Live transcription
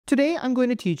Today, I'm going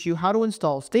to teach you how to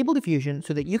install Stable Diffusion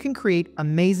so that you can create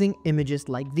amazing images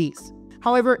like these.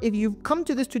 However, if you've come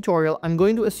to this tutorial, I'm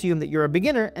going to assume that you're a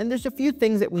beginner and there's a few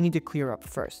things that we need to clear up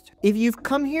first. If you've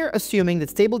come here assuming that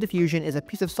Stable Diffusion is a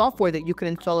piece of software that you can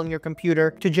install on your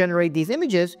computer to generate these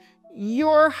images,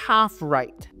 you're half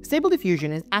right. Stable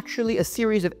Diffusion is actually a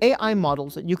series of AI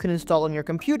models that you can install on your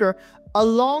computer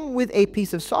along with a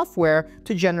piece of software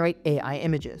to generate AI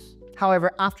images.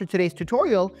 However, after today's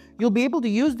tutorial, you'll be able to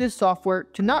use this software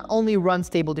to not only run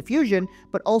Stable Diffusion,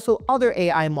 but also other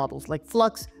AI models like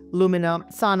Flux, Lumina,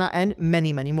 Sana, and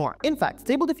many more. In fact,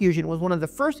 Stable Diffusion was one of the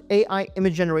first AI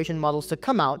image generation models to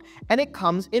come out, and it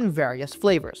comes in various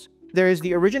flavors. There is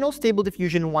the original Stable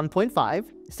Diffusion 1.5,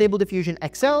 Stable Diffusion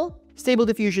XL, Stable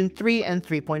Diffusion 3 and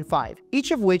 3.5,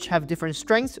 each of which have different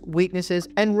strengths, weaknesses,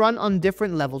 and run on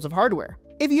different levels of hardware.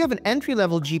 If you have an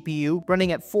entry-level GPU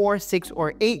running at 4, 6,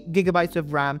 or 8 GB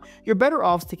of RAM, you're better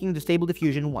off sticking to Stable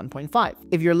Diffusion 1.5.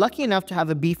 If you're lucky enough to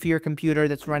have a beefier computer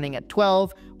that's running at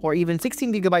 12 or even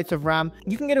 16 GB of RAM,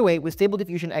 you can get away with Stable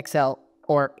Diffusion XL,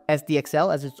 or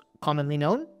SDXL as it's commonly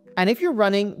known. And if you're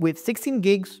running with 16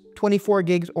 gigs, 24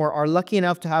 gigs, or are lucky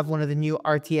enough to have one of the new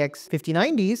RTX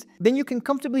 5090s, then you can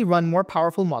comfortably run more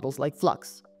powerful models like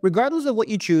Flux. Regardless of what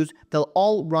you choose, they'll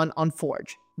all run on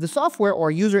Forge, the software or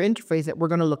user interface that we're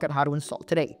going to look at how to install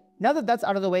today. Now that that's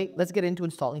out of the way, let's get into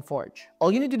installing Forge.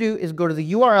 All you need to do is go to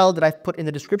the URL that I've put in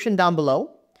the description down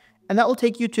below, and that will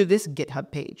take you to this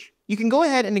GitHub page. You can go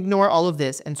ahead and ignore all of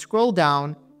this and scroll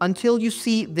down until you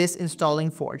see this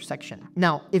installing Forge section.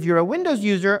 Now, if you're a Windows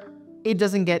user, it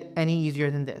doesn't get any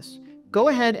easier than this. Go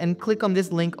ahead and click on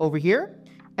this link over here,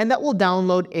 and that will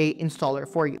download a installer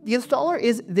for you. The installer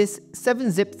is this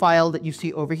 7-zip file that you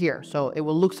see over here. So it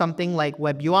will look something like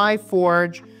WebUI,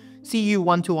 Forge,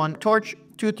 CU121 Torch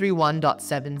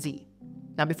 231.7z.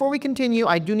 Now, before we continue,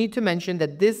 I do need to mention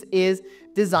that this is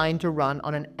designed to run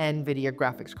on an NVIDIA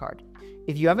graphics card.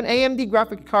 If you have an AMD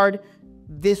graphics card,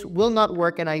 this will not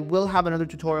work, and I will have another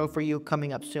tutorial for you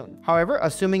coming up soon. However,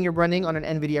 assuming you're running on an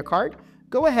NVIDIA card,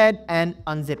 go ahead and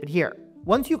unzip it here.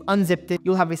 Once you've unzipped it,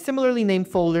 you'll have a similarly named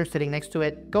folder sitting next to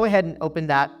it. Go ahead and open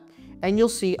that, and you'll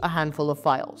see a handful of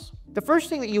files. The first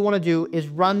thing that you want to do is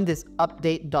run this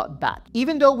update.bat.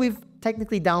 Even though we've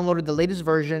technically downloaded the latest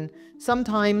version,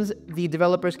 sometimes the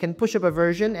developers can push up a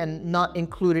version and not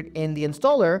include it in the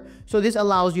installer, so this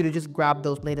allows you to just grab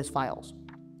those latest files.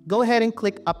 Go ahead and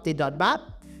click update.bat.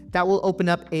 That will open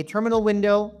up a terminal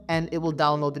window, and it will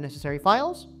download the necessary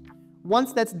files.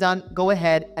 Once that's done, go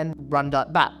ahead and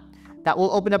run.bat. That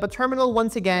will open up a terminal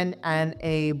once again and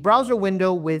a browser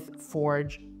window with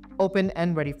Forge open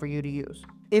and ready for you to use.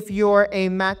 If you're a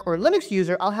Mac or Linux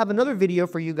user, I'll have another video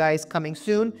for you guys coming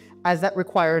soon, as that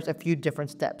requires a few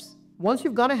different steps. Once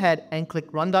you've gone ahead and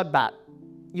clicked run.bat,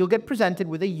 you'll get presented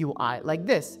with a UI like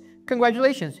this.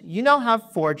 Congratulations, you now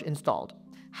have Forge installed.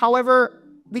 However,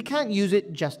 we can't use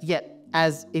it just yet,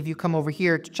 as if you come over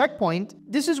here to Checkpoint,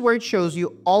 this is where it shows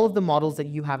you all of the models that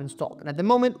you have installed. And at the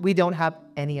moment, we don't have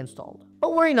any installed.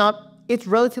 But worry not, it's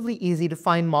relatively easy to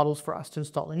find models for us to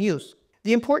install and use.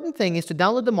 The important thing is to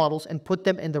download the models and put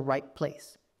them in the right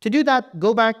place. To do that,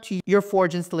 go back to your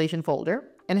Forge installation folder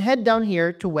and head down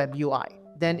here to WebUI.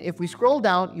 Then if we scroll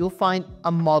down, you'll find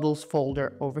a models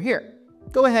folder over here.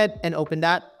 Go ahead and open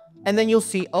that, and then you'll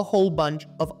see a whole bunch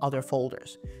of other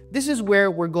folders. This is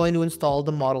where we're going to install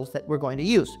the models that we're going to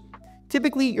use.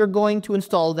 Typically, you're going to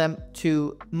install them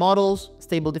to models,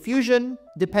 Stable Diffusion,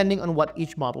 depending on what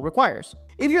each model requires.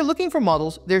 If you're looking for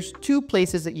models, there's two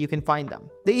places that you can find them.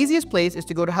 The easiest place is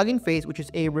to go to Hugging Face, which is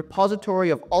a repository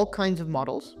of all kinds of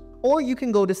models, or you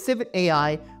can go to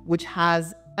CivitAI, which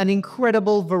has an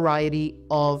incredible variety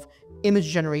of image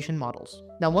generation models.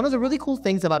 Now, one of the really cool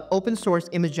things about open source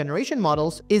image generation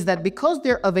models is that because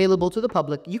they're available to the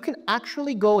public, you can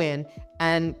actually go in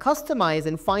and customize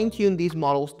and fine-tune these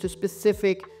models to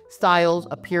specific styles,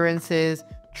 appearances,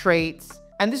 traits.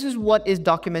 And this is what is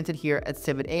documented here at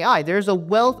CivitAI. There's a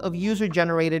wealth of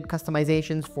user-generated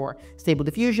customizations for Stable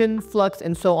Diffusion, Flux,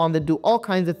 and so on that do all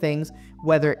kinds of things,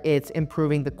 whether it's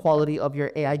improving the quality of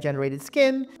your AI-generated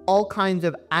skin, all kinds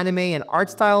of anime and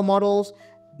art style models,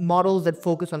 models that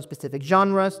focus on specific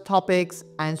genres, topics,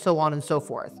 and so on and so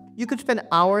forth. You could spend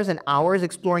hours and hours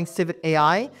exploring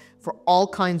CivitAI for all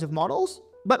kinds of models,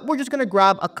 but we're just going to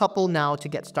grab a couple now to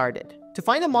get started. To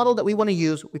find a model that we want to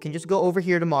use, we can just go over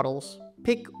here to models,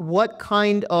 pick what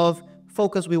kind of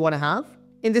focus we want to have.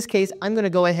 In this case, I'm going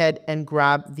to go ahead and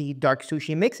grab the Dark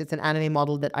Sushi Mix. It's an anime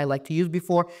model that I like to use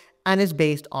before, and is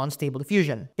based on Stable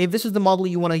Diffusion. If this is the model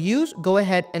you want to use, go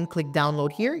ahead and click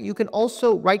download here. You can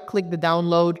also right click the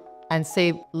download and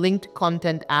save linked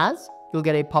content as. You'll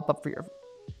get a pop-up for your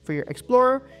for your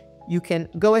Explorer, you can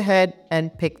go ahead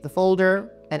and pick the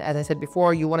folder. And as I said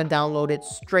before, you want to download it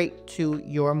straight to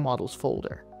your models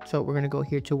folder. So we're going to go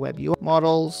here to Web UI,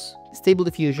 Models, Stable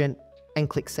Diffusion, and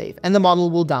click Save. And the model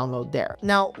will download there.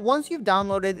 Now, once you've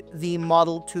downloaded the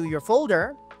model to your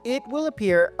folder, it will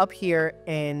appear up here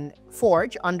in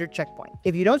Forge under Checkpoint.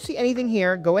 If you don't see anything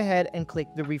here, go ahead and click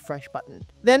the refresh button.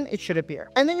 Then it should appear.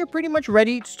 And then you're pretty much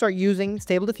ready to start using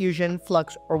Stable Diffusion,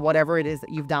 Flux, or whatever it is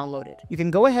that you've downloaded. You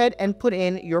can go ahead and put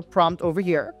in your prompt over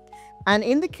here. And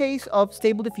in the case of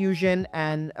Stable Diffusion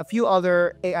and a few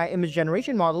other AI image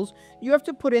generation models, you have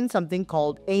to put in something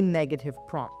called a negative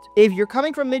prompt. If you're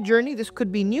coming from Midjourney, this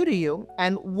could be new to you,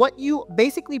 and what you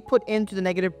basically put into the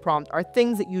negative prompt are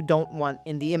things that you don't want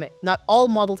in the image. Not all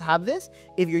models have this.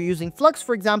 If you're using Flux,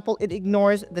 for example, it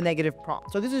ignores the negative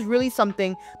prompt. So this is really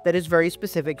something that is very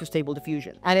specific to Stable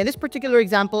Diffusion. And in this particular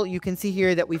example, you can see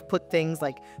here that we've put things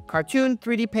like cartoon,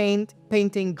 3D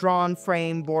painting, drawn,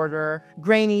 frame, border,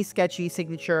 grainy, sketchy,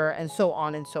 signature, and so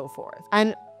on and so forth.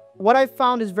 And what I've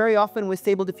found is very often with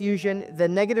Stable Diffusion, the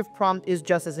negative prompt is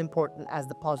just as important as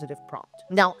the positive prompt.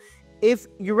 Now, if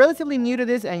you're relatively new to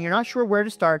this and you're not sure where to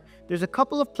start, there's a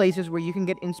couple of places where you can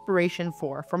get inspiration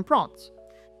from prompts.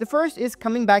 The first is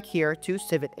coming back here to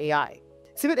CivitAI.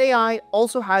 CivitAI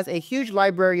also has a huge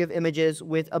library of images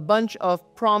with a bunch of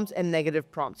prompts and negative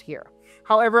prompts here.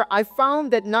 However, I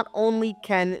found that not only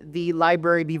can the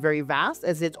library be very vast,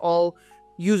 as it's all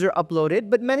user uploaded,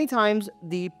 but many times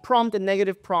the prompt and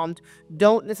negative prompt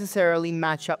don't necessarily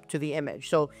match up to the image.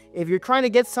 So if you're trying to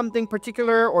get something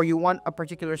particular or you want a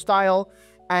particular style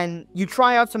and you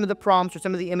try out some of the prompts or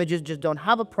some of the images just don't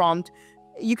have a prompt,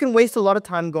 you can waste a lot of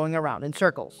time going around in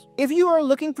circles. If you are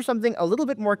looking for something a little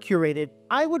bit more curated,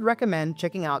 I would recommend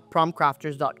checking out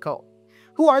promptcrafters.co,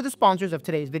 who are the sponsors of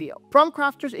today's video. Prompt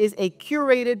Crafters is a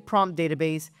curated prompt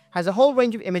database, has a whole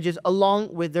range of images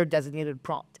along with their designated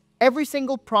prompt. Every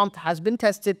single prompt has been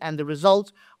tested and the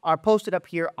results are posted up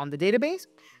here on the database.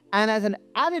 And as an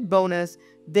added bonus,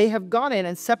 they have gone in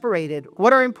and separated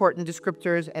what are important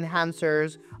descriptors,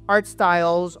 enhancers, art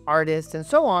styles, artists, and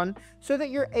so on, so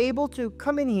that you're able to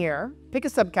come in here, pick a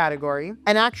subcategory,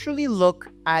 and actually look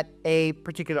at a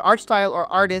particular art style or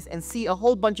artist and see a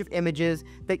whole bunch of images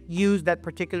that use that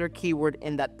particular keyword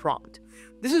in that prompt.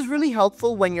 This is really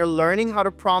helpful when you're learning how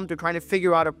to prompt or trying to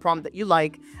figure out a prompt that you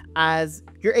like, as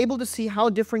you're able to see how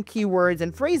different keywords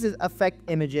and phrases affect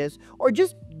images, or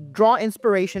just draw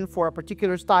inspiration for a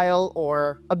particular style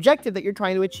or objective that you're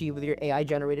trying to achieve with your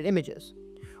AI-generated images.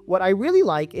 What I really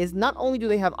like is not only do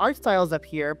they have art styles up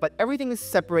here, but everything is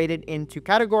separated into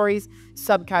categories,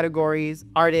 subcategories,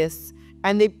 artists,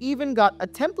 and they've even got a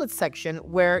template section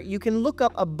where you can look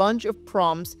up a bunch of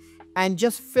prompts and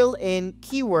just fill in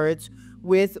keywords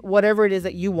with whatever it is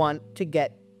that you want to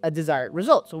get a desired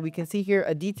result. So we can see here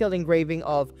a detailed engraving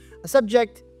of a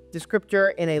subject,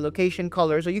 descriptor in a location,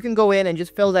 color. So you can go in and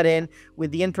just fill that in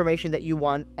with the information that you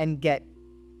want and get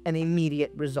an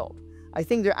immediate result. I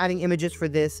think they're adding images for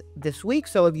this week,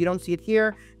 so if you don't see it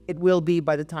here, it will be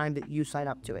by the time that you sign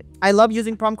up to it. I love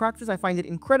using prompt crafters. I find it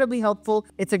incredibly helpful.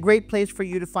 It's a great place for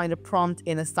you to find a prompt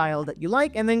in a style that you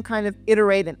like and then kind of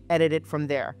iterate and edit it from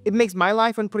there. It makes my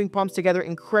life when putting prompts together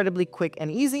incredibly quick and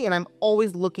easy, and I'm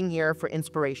always looking here for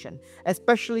inspiration,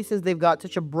 especially since they've got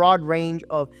such a broad range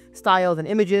of styles and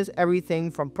images,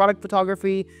 everything from product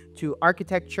photography to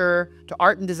architecture to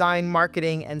art and design,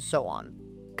 marketing, and so on.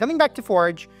 Coming back to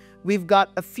Forge, we've got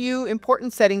a few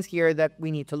important settings here that we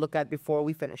need to look at before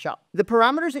we finish up. The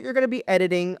parameters that you're going to be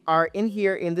editing are in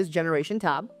here in this generation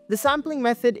tab. The sampling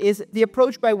method is the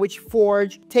approach by which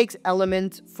Forge takes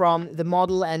elements from the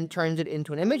model and turns it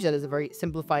into an image. That is a very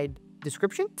simplified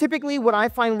description. Typically, what I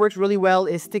find works really well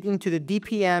is sticking to the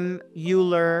DPM,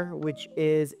 Euler, which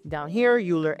is down here,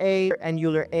 Euler A, and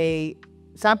Euler A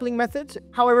sampling methods.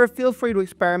 However, feel free to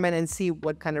experiment and see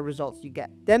what kind of results you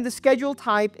get. Then the schedule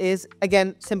type is,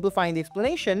 again, simplifying the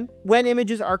explanation. When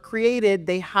images are created,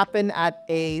 they happen at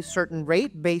a certain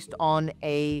rate based on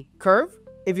a curve.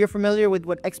 If you're familiar with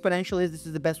what exponential is, this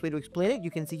is the best way to explain it.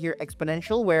 You can see here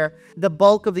exponential, where the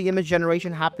bulk of the image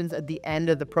generation happens at the end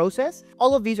of the process.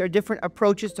 All of these are different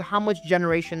approaches to how much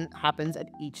generation happens at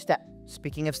each step.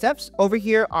 Speaking of steps, over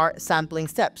here are sampling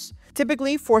steps.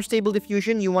 Typically, for Stable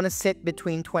Diffusion, you want to sit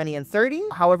between 20 and 30.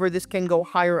 However, this can go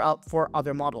higher up for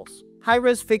other models.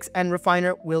 High-res, fix, and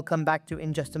refiner we'll come back to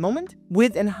in just a moment.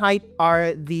 Width and height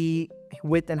are the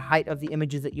width and height of the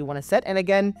images that you want to set. And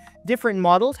again, different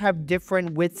models have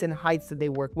different widths and heights that they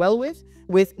work well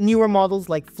with newer models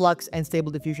like Flux and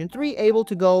Stable Diffusion 3 able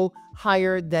to go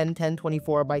higher than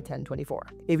 1024 by 1024.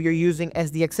 If you're using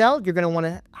SDXL, you're going to want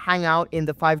to hang out in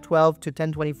the 512 to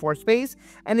 1024 space.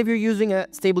 And if you're using a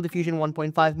Stable Diffusion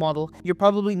 1.5 model, you're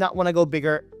probably not want to go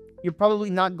bigger. You're probably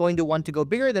not going to want to go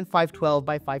bigger than 512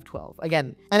 by 512.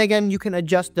 Again, you can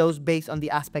adjust those based on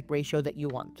the aspect ratio that you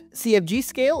want. CFG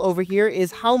scale over here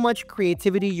is how much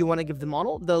creativity you want to give the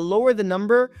model. The lower the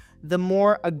number, the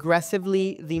more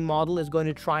aggressively the model is going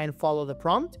to try and follow the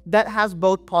prompt. That has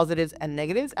both positives and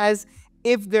negatives, as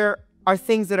if there are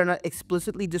things that are not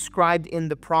explicitly described in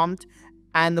the prompt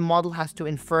and the model has to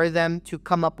infer them to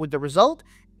come up with the result,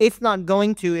 it's not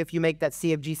going to if you make that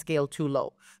CFG scale too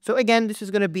low. So again, this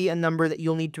is going to be a number that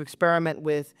you'll need to experiment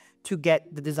with to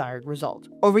get the desired result.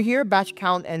 Over here, batch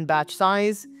count and batch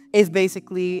size is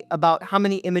basically about how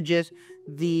many images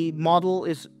the model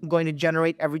is going to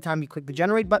generate every time you click the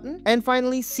generate button. And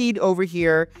finally, seed over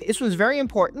here. This was very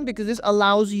important because this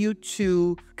allows you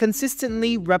to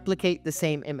consistently replicate the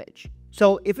same image.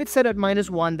 So if it's set at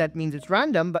 -1, that means it's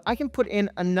random, but I can put in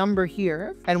a number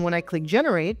here. And when I click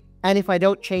generate, and if I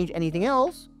don't change anything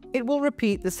else, it will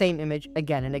repeat the same image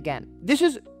again and again. This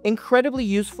is incredibly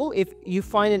useful. If you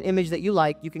find an image that you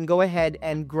like, you can go ahead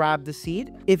and grab the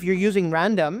seed. If you're using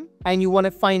random and you want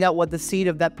to find out what the seed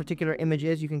of that particular image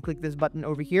is, you can click this button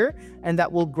over here, and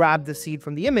that will grab the seed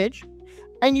from the image.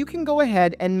 And you can go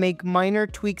ahead and make minor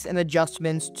tweaks and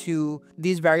adjustments to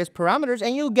these various parameters,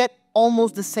 and you'll get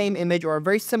almost the same image or a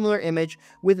very similar image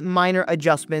with minor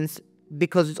adjustments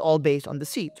because it's all based on the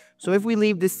seed. So if we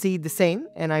leave this seed the same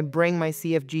and I bring my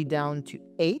CFG down to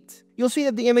 8, you'll see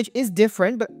that the image is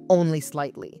different, but only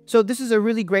slightly. So this is a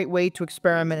really great way to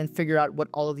experiment and figure out what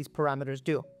all of these parameters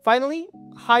do. Finally,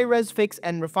 high-res fix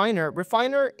and refiner.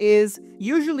 Refiner is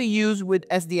usually used with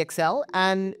SDXL,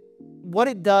 and what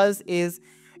it does is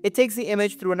it takes the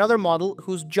image through another model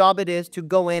whose job it is to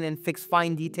go in and fix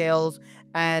fine details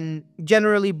and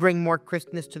generally bring more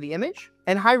crispness to the image.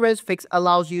 And high-res fix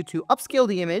allows you to upscale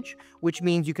the image, which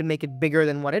means you can make it bigger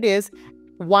than what it is,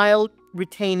 while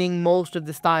retaining most of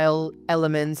the style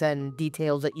elements and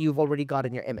details that you've already got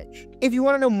in your image. If you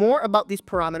want to know more about these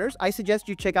parameters, I suggest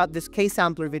you check out this case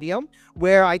sampler video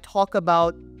where I talk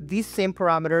about these same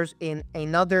parameters in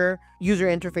another user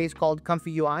interface called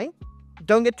Comfy UI.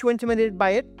 Don't get too intimidated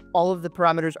by it. All of the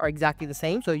parameters are exactly the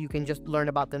same, so you can just learn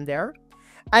about them there.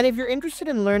 And if you're interested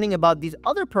in learning about these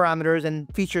other parameters and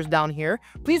features down here,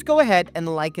 please go ahead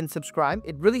and like and subscribe.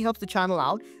 It really helps the channel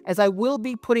out, as I will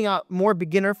be putting out more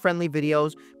beginner-friendly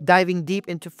videos diving deep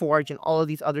into Forge and all of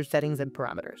these other settings and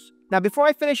parameters. Now, before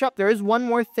I finish up, there is one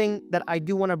more thing that I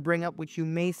do want to bring up, which you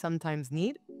may sometimes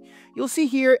need. You'll see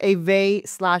here a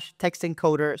Vae/text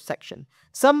encoder section.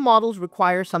 Some models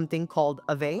require something called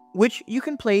a Vae, which you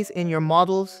can place in your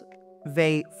models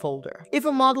Vae folder. If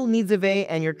a model needs a Vae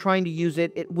and you're trying to use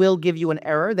it, it will give you an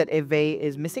error that a Vae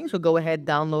is missing. So go ahead,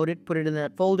 download it, put it in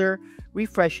that folder,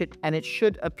 refresh it, and it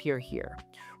should appear here.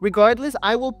 Regardless,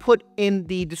 I will put in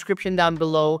the description down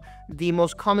below the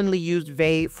most commonly used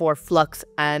Vae for Flux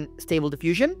and Stable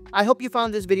Diffusion. I hope you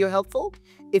found this video helpful.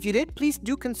 If you did, please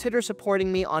do consider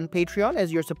supporting me on Patreon,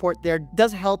 as your support there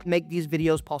does help make these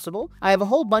videos possible. I have a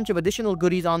whole bunch of additional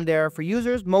goodies on there for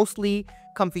users, mostly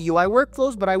Comfy UI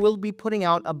workflows, but I will be putting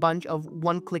out a bunch of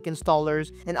one-click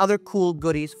installers and other cool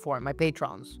goodies for my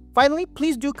patrons. Finally,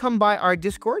 please do come by our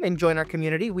Discord and join our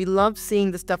community. We love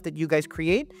seeing the stuff that you guys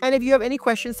create. And if you have any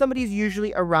questions, somebody's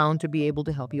usually around to be able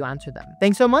to help you answer them.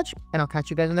 Thanks so much, and I'll catch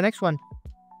you guys in the next one.